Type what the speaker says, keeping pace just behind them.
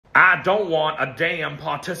I don't want a damn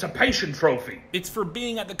participation trophy. It's for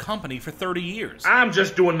being at the company for 30 years. I'm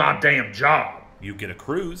just doing my damn job. You get a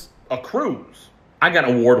cruise. A cruise? I got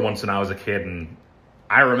an award once when I was a kid, and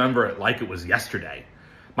I remember it like it was yesterday.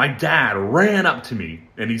 My dad ran up to me,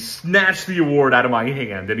 and he snatched the award out of my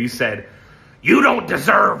hand, and he said, "You don't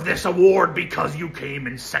deserve this award because you came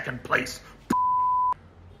in second place."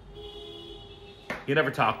 He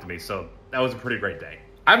never talked to me, so that was a pretty great day.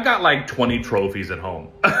 I've got like 20 trophies at home.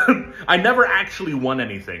 I never actually won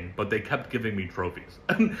anything, but they kept giving me trophies.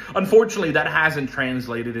 Unfortunately, that hasn't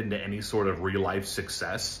translated into any sort of real-life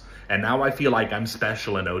success, and now I feel like I'm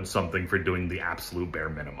special and owed something for doing the absolute bare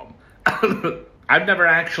minimum. I've never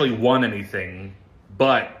actually won anything,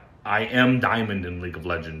 but I am Diamond in League of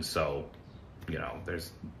Legends, so, you know,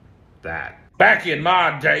 there's that. Back in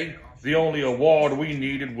my day, the only award we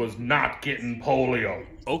needed was not getting polio.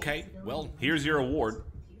 Okay, well, here's your award.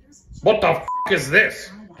 What the f*** is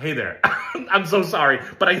this? Hey there. I'm so sorry,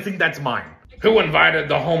 but I think that's mine. Who invited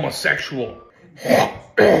the homosexual?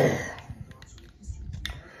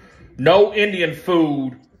 No Indian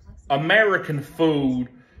food, American food,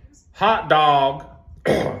 hot dog,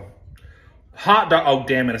 hot dog. Oh,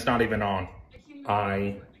 damn it, it's not even on.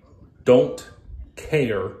 I don't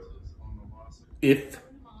care if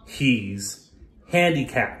he's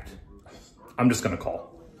handicapped. I'm just gonna call.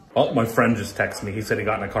 Oh, my friend just texted me. He said he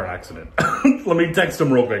got in a car accident. Let me text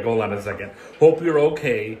him real quick. Hold on a second. Hope you're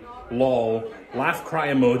okay. Lol. Laugh cry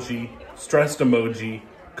emoji. Stressed emoji.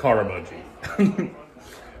 Car emoji.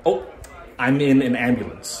 Oh, I'm in an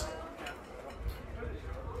ambulance.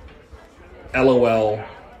 LOL.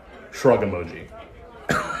 Shrug emoji.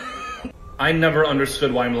 I never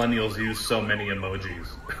understood why millennials use so many emojis.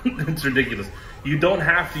 It's ridiculous. You don't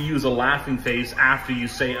have to use a laughing face after you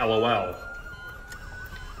say LOL.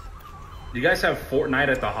 You guys have Fortnite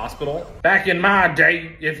at the hospital? Back in my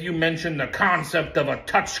day, if you mentioned the concept of a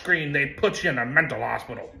touchscreen, they'd put you in a mental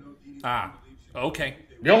hospital. Ah, okay.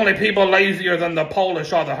 The only people lazier than the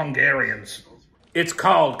Polish are the Hungarians. It's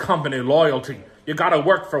called company loyalty. You gotta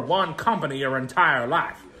work for one company your entire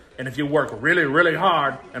life. And if you work really, really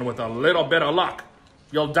hard and with a little bit of luck,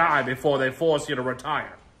 you'll die before they force you to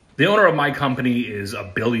retire. The owner of my company is a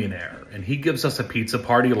billionaire, and he gives us a pizza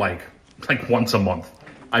party like once a month.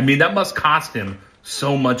 I mean, that must cost him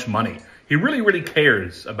so much money. He really, really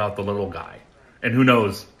cares about the little guy. And who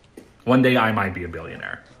knows, one day I might be a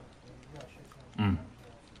billionaire.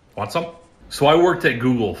 Want some? So I worked at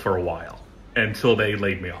Google for a while until they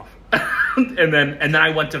laid me off. and then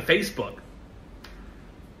I went to Facebook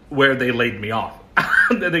where they laid me off.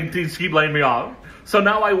 They keep laying me off. So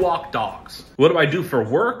now I walk dogs. What do I do for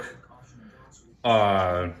work?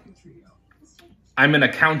 I'm in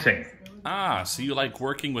accounting. Ah, so you like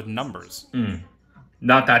working with numbers.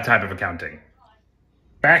 Not that type of accounting.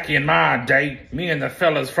 Back in my day, me and the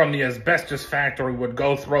fellas from the asbestos factory would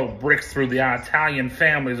go throw bricks through the Italian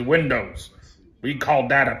family's windows. We called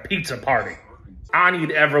that a pizza party. I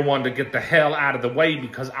need everyone to get the hell out of the way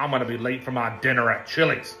because I'm gonna be late for my dinner at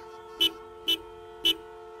Chili's. F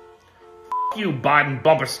you, Biden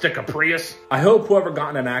bumper sticker Prius. I hope whoever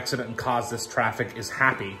got in an accident and caused this traffic is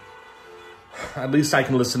happy. At least I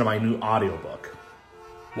can listen to my new audiobook.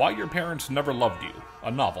 Why Your Parents Never Loved You,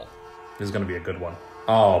 a novel. This is gonna be a good one.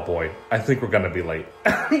 Oh boy, I think we're gonna be late.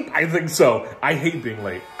 I think so. I hate being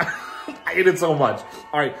late. I hate it so much.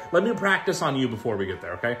 All right, let me practice on you before we get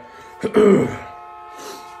there, okay?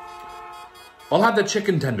 I'll have the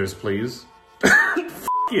chicken tenders, please.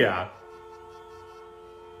 Yeah.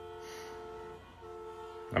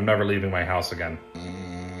 I'm never leaving my house again.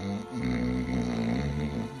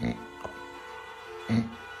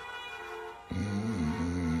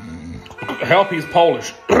 Help, he's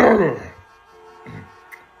Polish.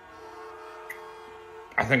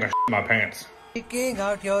 I think I shit my pants. Picking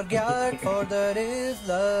out your yard for the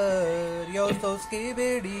Rizzler. You're so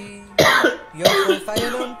skibidi. You're so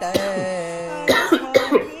fine on time.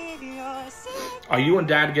 Are you and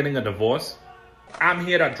Dad getting a divorce? I'm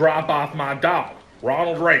here to drop off my dog,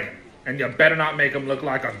 Ronald Reagan. And you better not make him look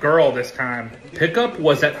like a girl this time. Pickup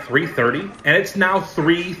was at 3:30, and it's now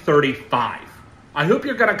 3:35. I hope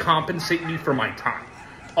you're gonna compensate me for my time.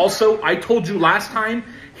 Also, I told you last time,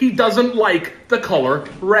 he doesn't like the color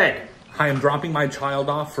red. I am dropping my child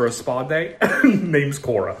off for a spa day. Name's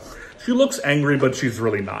Cora. She looks angry, but she's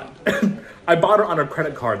really not. I bought her on a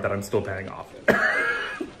credit card that I'm still paying off.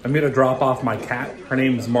 I'm gonna drop off my cat. Her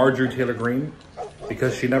name's Marjorie Taylor Greene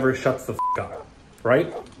because she never shuts the f up,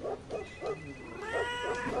 right?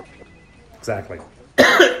 Exactly. Do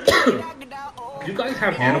you guys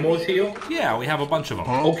have animals here? Yeah, we have a bunch of them.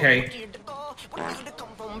 Okay.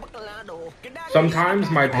 Sometimes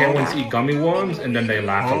my parents eat gummy worms and then they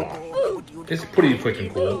laugh a lot. It's pretty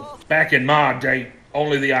freaking cool. Back in my day,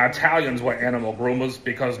 only the Italians were animal groomers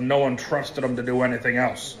because no one trusted them to do anything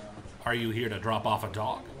else. Are you here to drop off a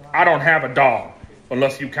dog? I don't have a dog,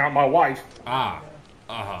 unless you count my wife.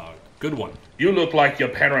 Good one. You look like your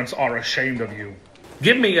parents are ashamed of you.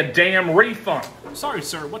 Give me a damn refund. Sorry,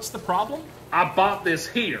 sir, what's the problem? I bought this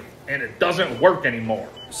here, and it doesn't work anymore.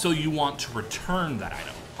 So you want to return that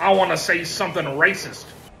item? I want to say something racist.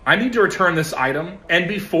 I need to return this item, and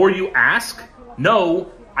before you ask,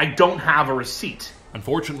 no, I don't have a receipt.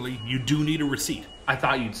 Unfortunately, you do need a receipt. I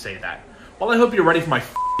thought you'd say that. Well, I hope you're ready for my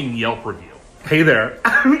f***ing Yelp review. Hey there.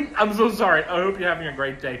 I'm so sorry. I hope you're having a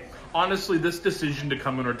great day. Honestly, this decision to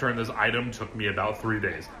come and return this item took me about 3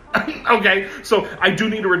 days. Okay, so I do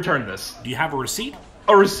need to return this. Do you have a receipt?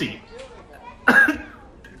 A receipt.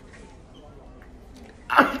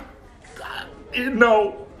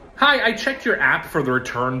 No. Hi, I checked your app for the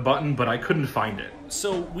return button, but I couldn't find it.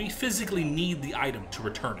 So we physically need the item to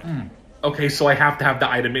return it. Okay, so I have to have the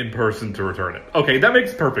item in person to return it. Okay, that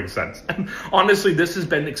makes perfect sense. Honestly, this has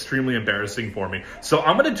been extremely embarrassing for me. So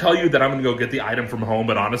I'm going to tell you that I'm going to go get the item from home,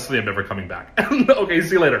 but honestly, I'm never coming back. Okay,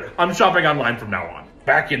 see you later. I'm shopping online from now on.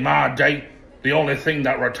 Back in my day, the only thing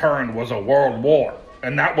that returned was a world war,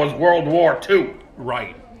 and that was World War II.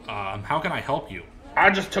 Right. How can I help you?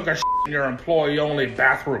 I just took a shit in your employee-only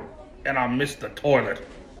bathroom, and I missed the toilet.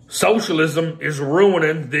 Socialism is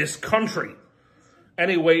ruining this country.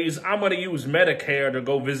 Anyways, I'm going to use Medicare to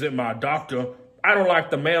go visit my doctor. I don't like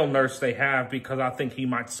the male nurse they have because I think he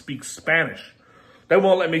might speak Spanish. They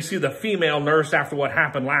won't let me see the female nurse after what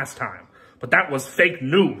happened last time. But that was fake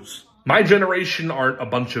news. My generation aren't a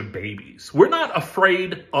bunch of babies. We're not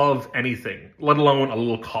afraid of anything, let alone a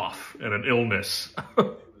little cough and an illness.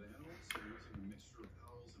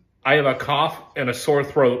 I have a cough and a sore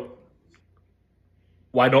throat.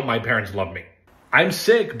 Why don't my parents love me? I'm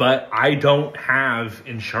sick, but I don't have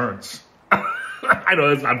insurance. I know,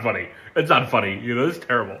 it's not funny. It's not funny. You know, it's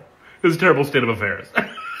terrible. It's a terrible state of affairs.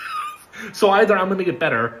 So either I'm going to get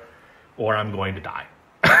better or I'm going to die.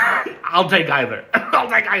 I'll take either. I'll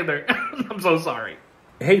take either. I'm so sorry.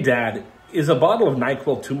 Hey, Dad, is a bottle of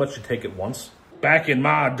NyQuil too much to take at once? Back in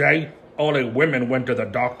my day, only women went to the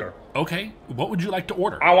doctor. Okay, what would you like to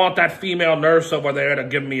order? I want that female nurse over there to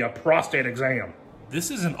give me a prostate exam.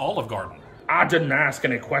 This is an Olive Garden. I didn't ask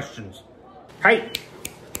any questions. Hey,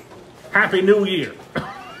 Happy New Year.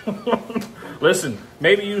 Listen,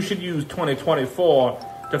 maybe you should use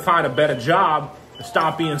 2024 to find a better job and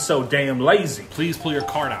stop being so damn lazy. Please pull your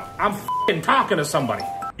card out. I'm f***ing talking to somebody.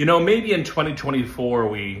 You know, maybe in 2024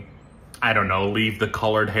 we, I don't know, leave the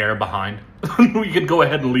colored hair behind. We could go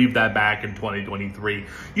ahead and leave that back in 2023.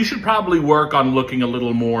 You should probably work on looking a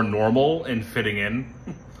little more normal and fitting in.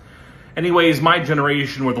 Anyways, my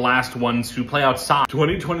generation were the last ones to play outside.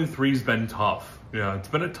 2023's been tough. Yeah, it's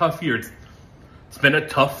been a tough year. It's been a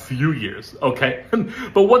tough few years, okay?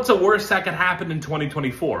 But what's the worst that could happen in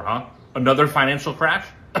 2024, huh? Another financial crash?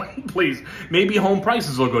 Please, maybe home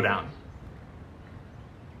prices will go down.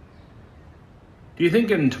 Do you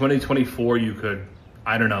think in 2024 you could,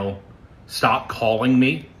 I don't know, stop calling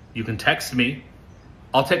me? You can text me.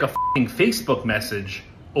 I'll take a f***ing Facebook message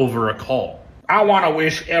over a call. I want to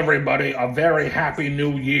wish everybody a very happy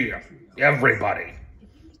new year. Everybody.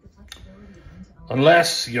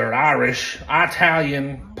 Unless you're Irish,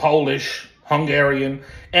 Italian, Polish, Hungarian,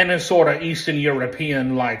 any sort of Eastern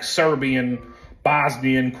European like Serbian,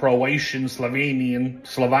 Bosnian, Croatian, Slovenian,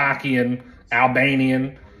 Slovakian,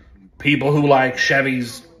 Albanian, people who like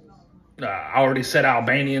Chevys. I already said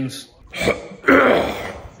Albanians.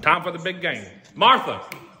 Time for the big game. Martha,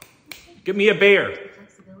 give me a beer.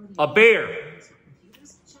 A beer.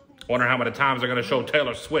 Wonder how many times they're going to show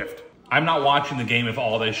Taylor Swift. I'm not watching the game if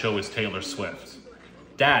all they show is Taylor Swift.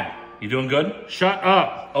 Dad, you doing good? Shut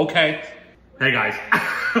up. Okay. Hey, guys.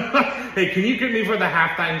 Hey, can you get me for the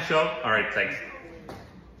halftime show? All right, thanks.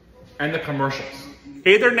 And the commercials.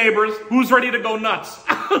 Hey there, neighbors. Who's ready to go nuts?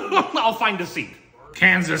 I'll find a seat.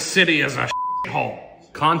 Kansas City is a hole.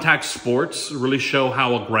 Contact sports really show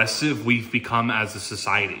how aggressive we've become as a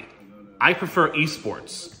society. I prefer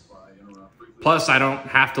esports. Plus, I don't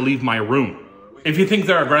have to leave my room. If you think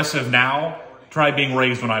they're aggressive now, try being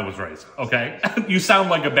raised when I was raised, okay? You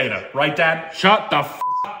sound like a beta, right, Dad? Shut the f***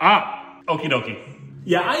 up. Okie dokie.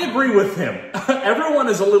 Yeah, I agree with him. Everyone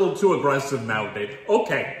is a little too aggressive nowadays.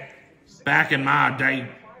 Okay. Back in my day,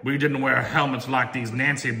 we didn't wear helmets like these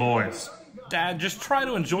Nancy boys. Dad, just try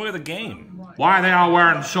to enjoy the game. Why are they all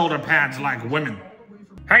wearing shoulder pads like women?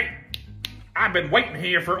 Hey, I've been waiting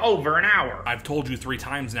here for over an hour. I've told you 3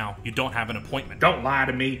 times now, you don't have an appointment. Don't lie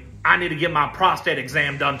to me. I need to get my prostate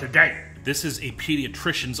exam done today. This is a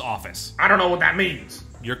pediatrician's office. I don't know what that means.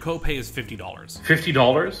 Your copay is $50.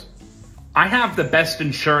 $50? I have the best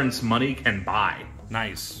insurance money can buy.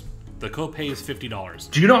 Nice. The copay is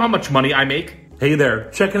 $50. Do you know how much money I make? Hey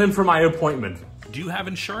there, checking in for my appointment. Do you have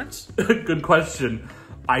insurance? Good question.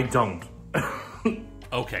 I don't.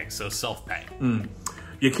 Okay, so self-pay.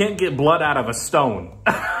 You can't get blood out of a stone.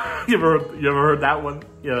 you ever heard that one?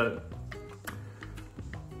 Yeah.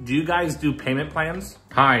 Do you guys do payment plans?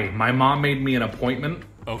 Hi, my mom made me an appointment.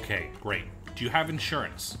 Okay, great. Do you have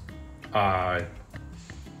insurance? Yeah,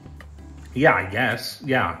 I guess.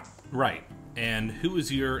 Yeah. Right. And who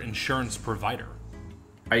is your insurance provider?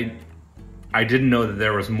 I didn't know that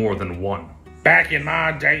there was more than one. Back in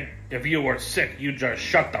my day, if you were sick, you just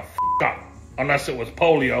shut the f up. Unless it was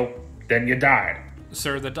polio, then you died.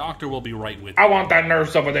 Sir, the doctor will be right with you. I want that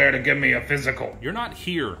nurse over there to give me a physical. You're not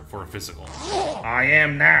here for a physical. I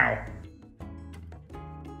am now.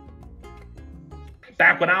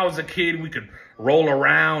 Back when I was a kid, we could roll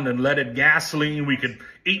around in leaded gasoline. We could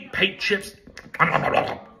eat paint chips.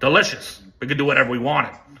 Delicious. We could do whatever we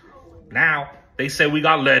wanted. Now, they say we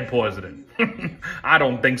got lead poisoning. I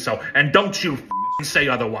don't think so. And don't you say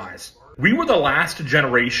otherwise. We were the last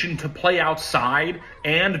generation to play outside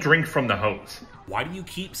and drink from the hose. Why do you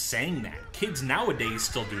keep saying that? Kids nowadays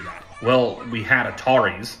still do that. Well, we had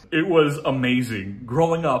Ataris. It was amazing.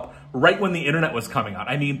 Growing up, right when the internet was coming out.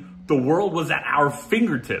 I mean, the world was at our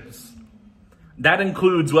fingertips. That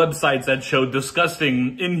includes websites that showed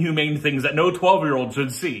disgusting, inhumane things that no 12-year-old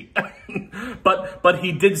should see. But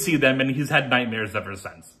he did see them, and he's had nightmares ever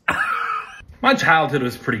since. My childhood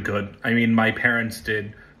was pretty good. I mean, my parents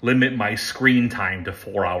did limit my screen time to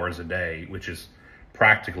 4 hours a day, which is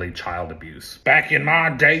practically child abuse. Back in my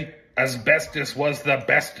day, asbestos was the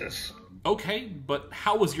bestest. Okay, but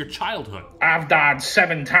how was your childhood? I've died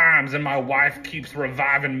 7 times and my wife keeps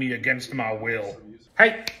reviving me against my will.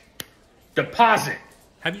 Hey, deposit.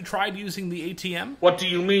 Have you tried using the ATM? What do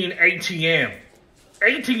you mean ATM?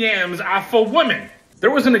 ATMs are for women. There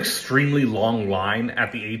was an extremely long line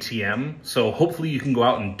at the ATM, so hopefully you can go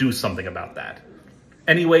out and do something about that.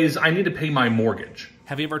 Anyways, I need to pay my mortgage.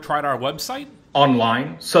 Have you ever tried our website?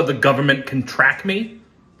 Online, so the government can track me?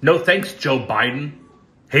 No thanks, Joe Biden.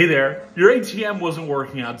 Hey there, your ATM wasn't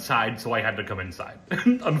working outside, so I had to come inside.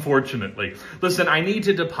 Unfortunately. Listen, I need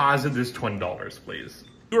to deposit this $20, please.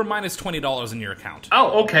 You are minus $20 in your account.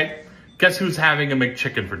 Oh, okay. Guess who's having a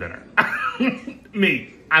McChicken for dinner?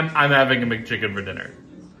 Me. I'm having a McChicken for dinner.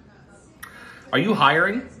 Are you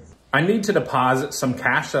hiring? I need to deposit some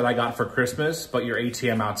cash that I got for Christmas, but your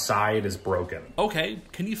ATM outside is broken. Okay,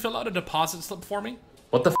 can you fill out a deposit slip for me?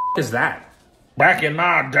 What the f is that? Back in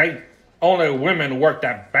my day, only women worked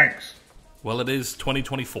at banks. Well, it is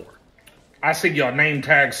 2024. I see your name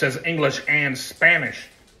tag says English and Spanish.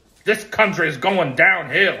 This country is going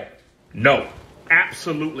downhill. No,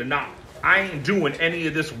 absolutely not. I ain't doing any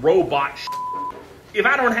of this robot shit. If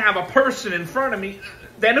I don't have a person in front of me,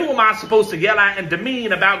 then who am I supposed to yell at and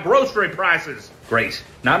demean about grocery prices? Great.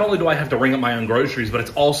 Not only do I have to ring up my own groceries, but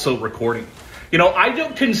it's also recording. You know, I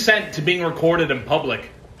don't consent to being recorded in public,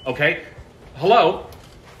 okay? Hello?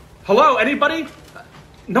 Hello, anybody?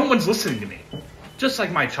 No one's listening to me. Just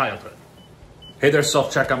like my childhood. Hey there,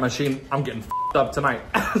 self-checkout machine. I'm getting f***ed up tonight.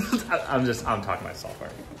 I'm talking myself, all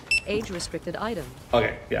right? Age-restricted item.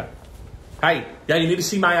 Okay, yeah. Hi, yeah, you need to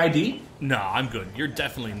see my ID? No, I'm good. You're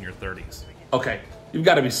definitely in your 30s. Okay, you've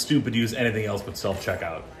got to be stupid to use anything else but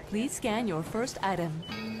self-checkout. Please scan your first item.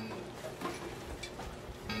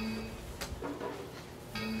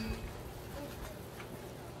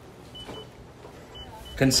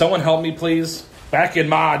 Can someone help me, please? Back in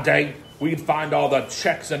my day, we'd find all the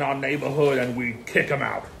checks in our neighborhood and we'd kick them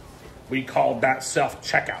out. We called that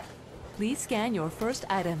self-checkout. Please scan your first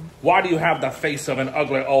item. Why do you have the face of an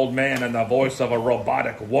ugly old man and the voice of a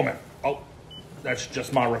robotic woman? Oh, that's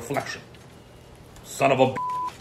just my reflection. Son of a